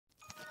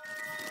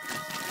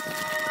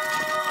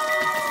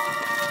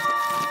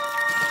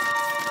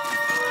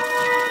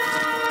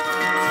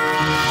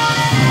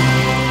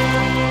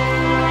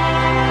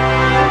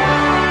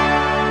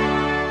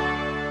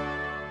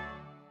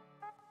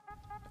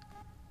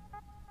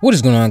What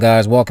is going on,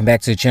 guys? Welcome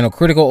back to the channel.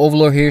 Critical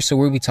Overlord here. So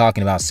we'll be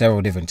talking about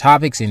several different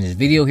topics in this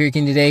video here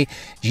again today.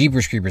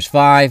 Jeepers Creepers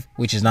 5,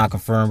 which is not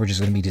confirmed. We're just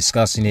going to be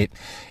discussing it.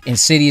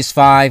 Insidious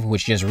 5,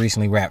 which just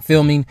recently wrapped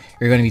filming.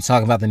 We're going to be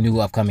talking about the new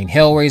upcoming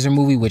Hellraiser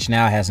movie, which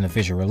now has an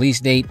official release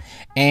date.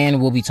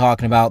 And we'll be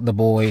talking about The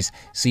Boys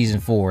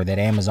Season 4, that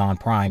Amazon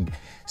Prime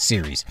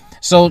series.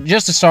 So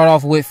just to start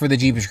off with, for the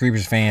Jeepers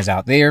Creepers fans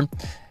out there,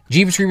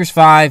 Jeepers Creepers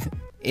 5,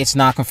 it's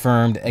not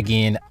confirmed.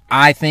 Again,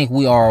 I think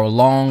we are a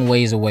long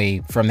ways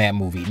away from that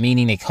movie,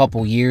 meaning a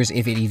couple years,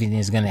 if it even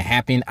is going to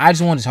happen. I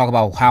just want to talk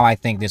about how I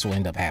think this will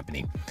end up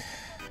happening.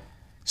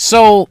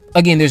 So,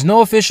 again, there's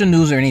no official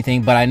news or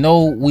anything, but I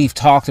know we've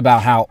talked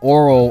about how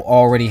Oro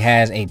already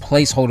has a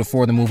placeholder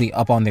for the movie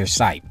up on their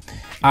site.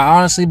 I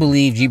honestly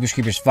believe Jeepers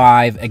Creepers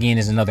 5, again,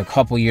 is another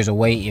couple years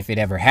away if it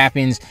ever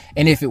happens.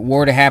 And if it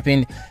were to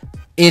happen,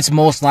 it's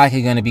most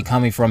likely going to be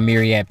coming from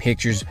Myriad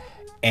Pictures,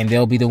 and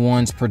they'll be the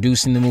ones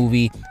producing the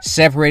movie,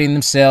 separating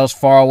themselves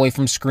far away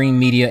from Screen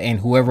Media and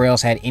whoever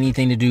else had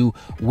anything to do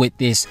with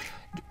this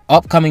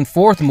upcoming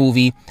fourth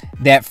movie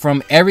that,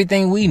 from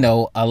everything we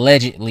know,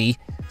 allegedly,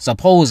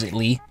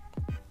 supposedly,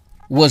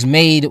 was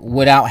made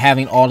without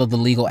having all of the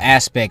legal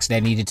aspects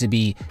that needed to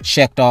be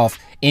checked off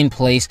in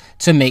place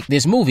to make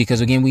this movie.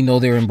 Because again, we know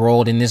they're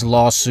embroiled in this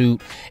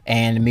lawsuit,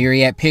 and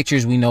Myriad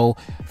Pictures, we know,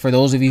 for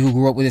those of you who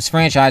grew up with this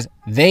franchise,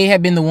 they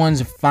have been the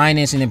ones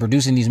financing and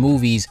producing these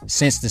movies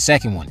since the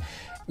second one,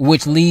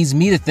 which leads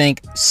me to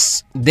think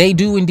they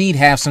do indeed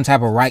have some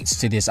type of rights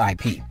to this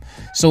IP.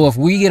 So if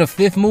we get a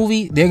fifth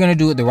movie, they're going to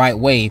do it the right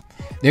way.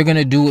 They're going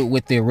to do it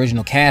with the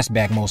original cast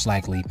back, most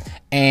likely,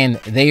 and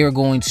they are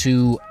going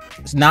to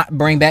not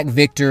bring back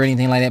Victor or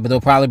anything like that, but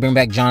they'll probably bring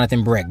back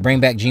Jonathan Breck,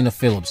 bring back Gina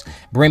Phillips,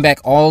 bring back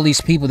all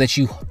these people that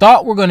you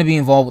thought were going to be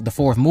involved with the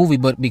fourth movie,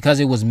 but because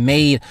it was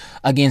made,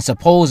 again,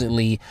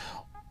 supposedly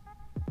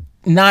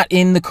not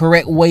in the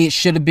correct way it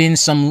should have been,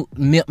 some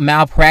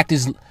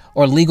malpractice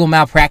or legal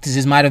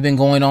malpractices might have been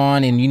going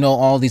on, and you know,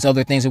 all these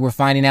other things that we're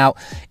finding out.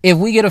 If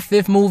we get a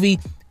fifth movie,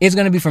 it's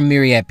going to be from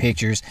Myriad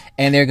Pictures,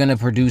 and they're going to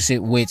produce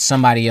it with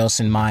somebody else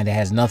in mind that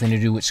has nothing to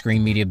do with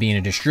Screen Media being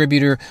a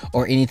distributor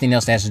or anything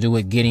else that has to do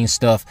with getting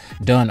stuff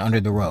done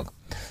under the rug.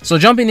 So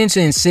jumping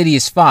into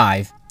Insidious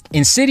 5,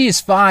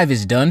 Insidious 5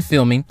 is done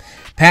filming.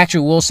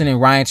 Patrick Wilson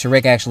and Ryan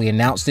Turek actually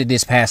announced it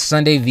this past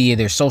Sunday via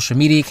their social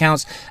media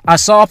accounts. I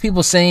saw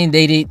people saying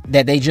they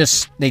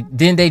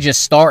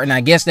just start, and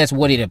I guess that's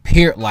what it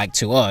appeared like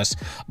to us,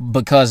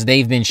 because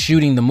they've been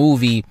shooting the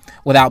movie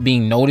without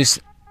being noticed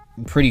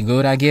pretty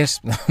good, I guess.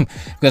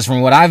 Because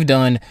from what I've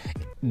done,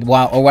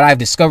 what I've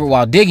discovered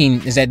while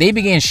digging, is that they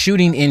began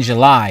shooting in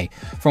July,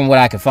 from what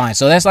I could find.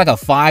 So that's like a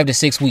 5 to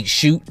 6 week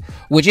shoot,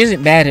 which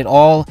isn't bad at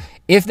all.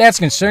 If that's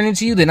concerning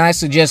to you, then I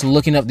suggest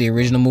looking up the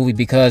original movie,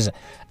 because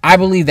I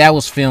believe that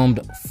was filmed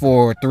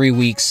for 3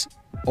 weeks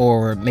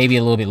or maybe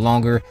a little bit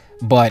longer.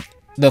 But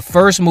the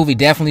first movie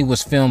definitely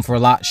was filmed for a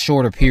lot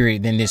shorter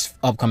period than this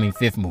upcoming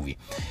fifth movie.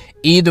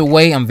 Either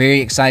way, I'm very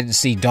excited to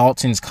see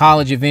Dalton's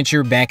college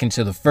adventure back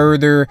into the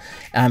further.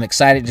 I'm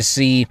excited to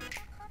see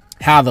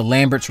how the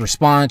Lamberts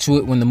respond to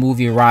it when the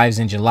movie arrives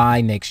in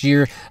July next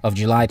year, of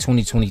July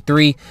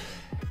 2023.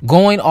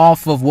 Going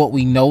off of what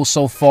we know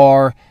so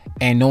far,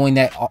 and knowing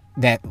that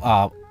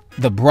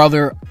the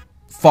brother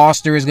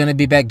Foster is going to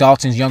be back,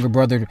 Dalton's younger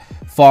brother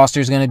Foster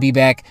is going to be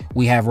back.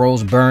 We have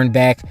Rose Byrne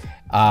back.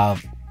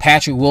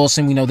 Patrick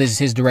Wilson, we know this is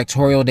his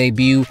directorial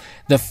debut.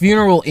 The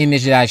funeral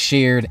image that I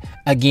shared,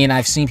 again,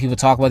 I've seen people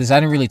talk about this. I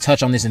didn't really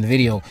touch on this in the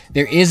video.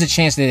 There is a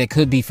chance that it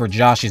could be for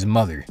Josh's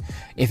mother.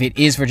 If it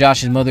is for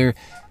Josh's mother,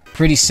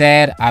 pretty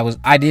sad.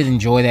 I did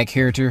enjoy that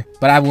character,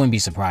 but I wouldn't be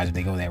surprised if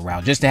they go that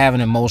route, just to have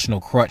an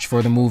emotional crutch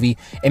for the movie.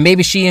 And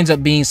maybe she ends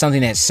up being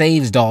something that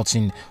saves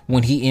Dalton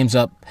when he ends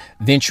up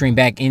venturing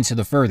back into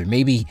the further.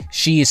 Maybe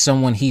she is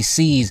someone he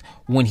sees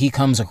when he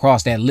comes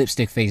across that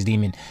lipstick face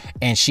demon,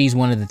 and she's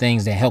one of the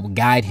things that help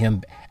guide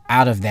him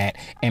out of that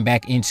and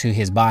back into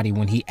his body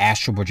when he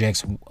astral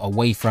projects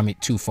away from it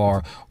too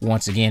far,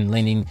 once again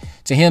lending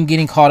to him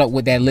getting caught up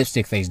with that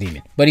lipstick face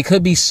demon. But it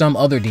could be some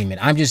other demon.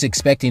 I'm just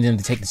expecting them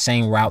to take the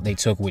same route they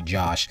took with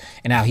Josh,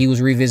 and how he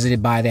was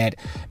revisited by that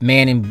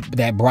man in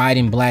that bride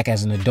in black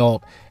as an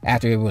adult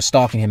after it was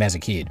stalking him as a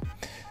kid.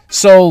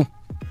 So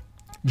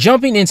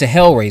jumping into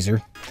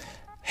Hellraiser,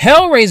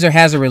 Hellraiser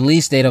has a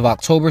release date of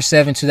October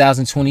 7,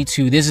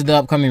 2022. This is the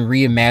upcoming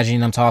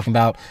reimagining I'm talking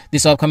about.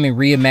 This upcoming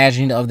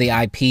reimagining of the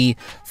IP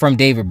from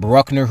David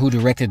Bruckner, who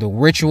directed The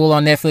Ritual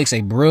on Netflix,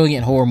 a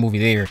brilliant horror movie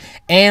there.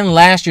 And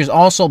last year's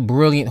also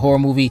brilliant horror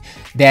movie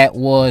that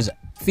was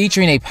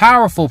featuring a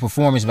powerful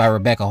performance by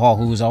Rebecca Hall,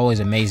 who is always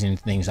amazing in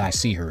things I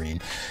see her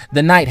in.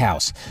 The Night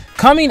House.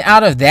 Coming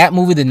out of that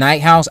movie, The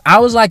Night House, I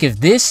was like,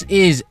 if this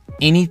is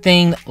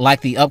anything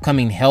like the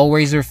upcoming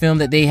Hellraiser film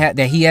that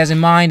he has in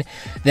mind,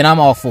 then I'm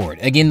all for it.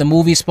 Again, the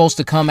movie is supposed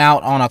to come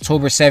out on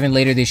October 7th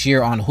later this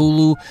year on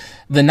Hulu.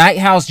 The Night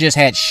House just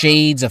had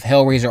shades of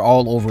Hellraiser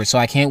all over it, so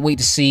I can't wait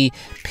to see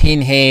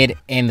Pinhead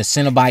and the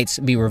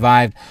Cenobites be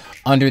revived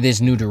under this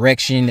new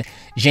direction.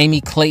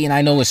 Jamie Clayton,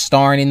 I know, is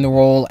starring in the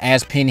role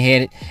as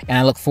Pinhead, and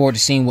I look forward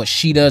to seeing what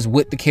she does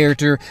with the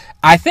character.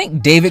 I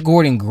think David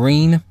Gordon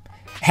Green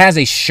has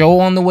a show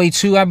on the way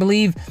too, I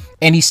believe,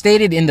 and he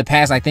stated in the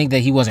past, I think, that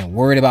he wasn't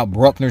worried about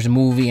Bruckner's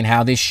movie and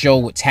how this show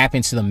would tap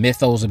into the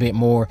mythos a bit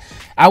more.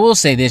 I will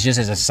say this just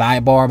as a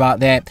sidebar about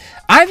that.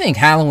 I think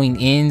Halloween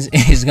Ends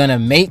is going to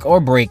make or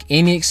break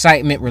any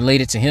excitement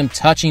related to him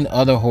touching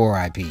other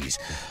horror IPs.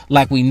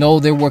 Like, we know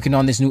they're working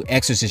on this new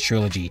Exorcist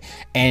trilogy,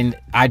 and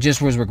I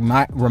just was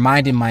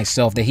reminding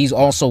myself that he's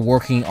also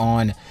working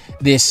on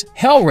this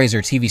Hellraiser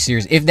TV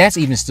series, if that's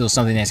even still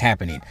something that's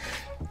happening.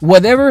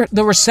 Whatever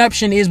the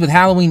reception is with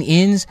Halloween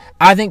Ends,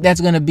 I think that's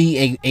going to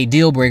be a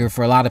deal breaker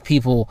for a lot of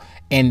people,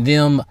 and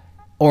them,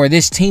 or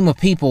this team of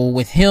people,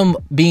 with him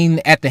being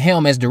at the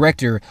helm as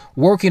director,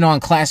 working on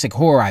classic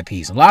horror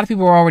IPs. A lot of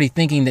people are already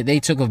thinking that they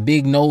took a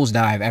big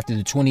nosedive after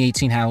the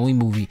 2018 Halloween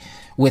movie,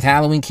 with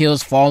Halloween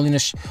Kills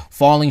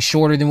falling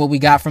shorter than what we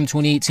got from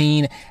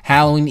 2018.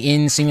 Halloween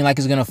Ends seeming like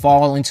it's going to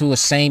fall into a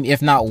same,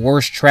 if not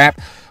worse,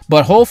 trap.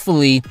 But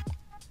hopefully,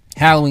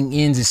 Halloween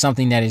Ends is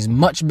something that is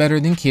much better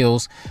than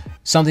Kills,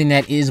 something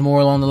that is more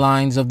along the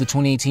lines of the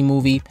 2018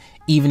 movie,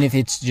 even if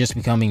it's just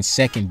becoming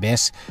second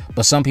best.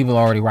 But some people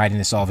are already writing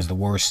this off as the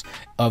worst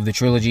of the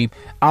trilogy.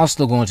 I'll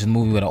still go into the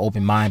movie with an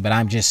open mind, but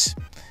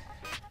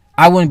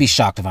I wouldn't be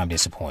shocked if I'm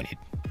disappointed.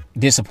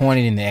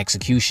 Disappointed in the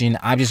execution.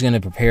 I'm just going to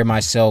prepare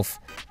myself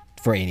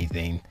for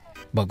anything,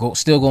 but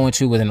still go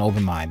into it with an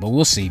open mind. But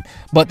we'll see.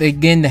 But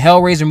again, the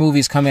Hellraiser movie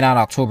is coming out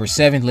October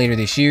 7th later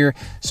this year.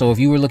 So if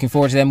you were looking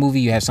forward to that movie,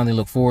 you have something to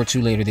look forward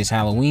to later this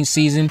Halloween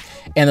season.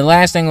 And the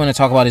last thing I'm going to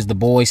talk about is The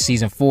Boys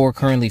Season 4,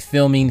 currently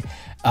filming.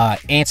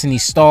 Antony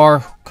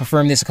Starr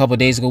confirmed this a couple of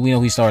days ago. We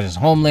know he stars as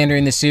Homelander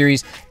in the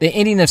series. The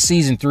ending of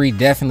Season 3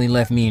 definitely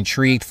left me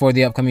intrigued for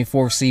the upcoming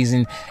 4th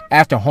season,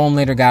 after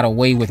Homelander got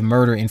away with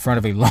murder in front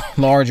of a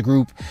large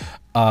group,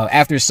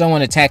 after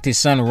someone attacked his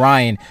son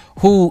Ryan,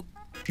 who...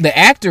 The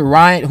actor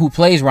Ryan, who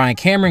plays Ryan,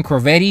 Cameron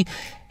Corvetti,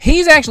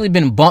 he's actually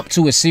been bumped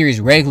to a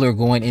series regular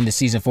going into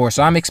Season 4.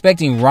 So I'm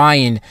expecting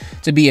Ryan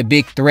to be a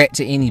big threat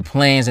to any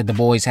plans that the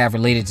boys have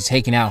related to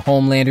taking out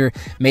Homelander.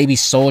 Maybe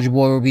Soulja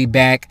Boy will be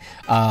back.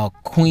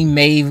 Queen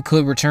Maeve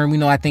could return. We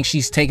know, I think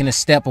she's taken a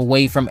step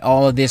away from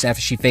all of this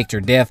after she faked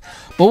her death.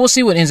 But we'll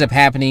see what ends up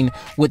happening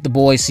with The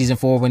Boys Season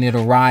 4 when it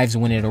arrives.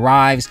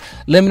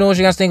 Let me know what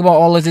you guys think about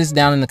all of this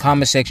down in the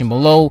comment section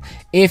below.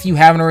 If you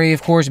haven't already,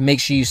 of course,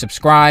 make sure you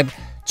subscribe.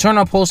 Turn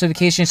on post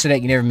notifications so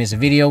that you never miss a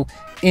video.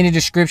 In the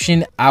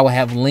description, I will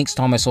have links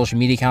to all my social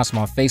media accounts. I'm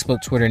on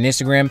Facebook, Twitter, and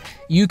Instagram.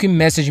 You can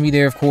message me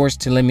there, of course,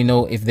 to let me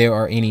know if there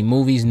are any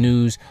movies,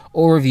 news,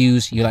 or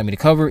reviews you'd like me to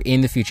cover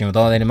in the future. And with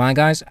all that in mind,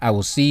 guys, I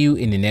will see you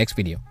in the next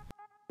video.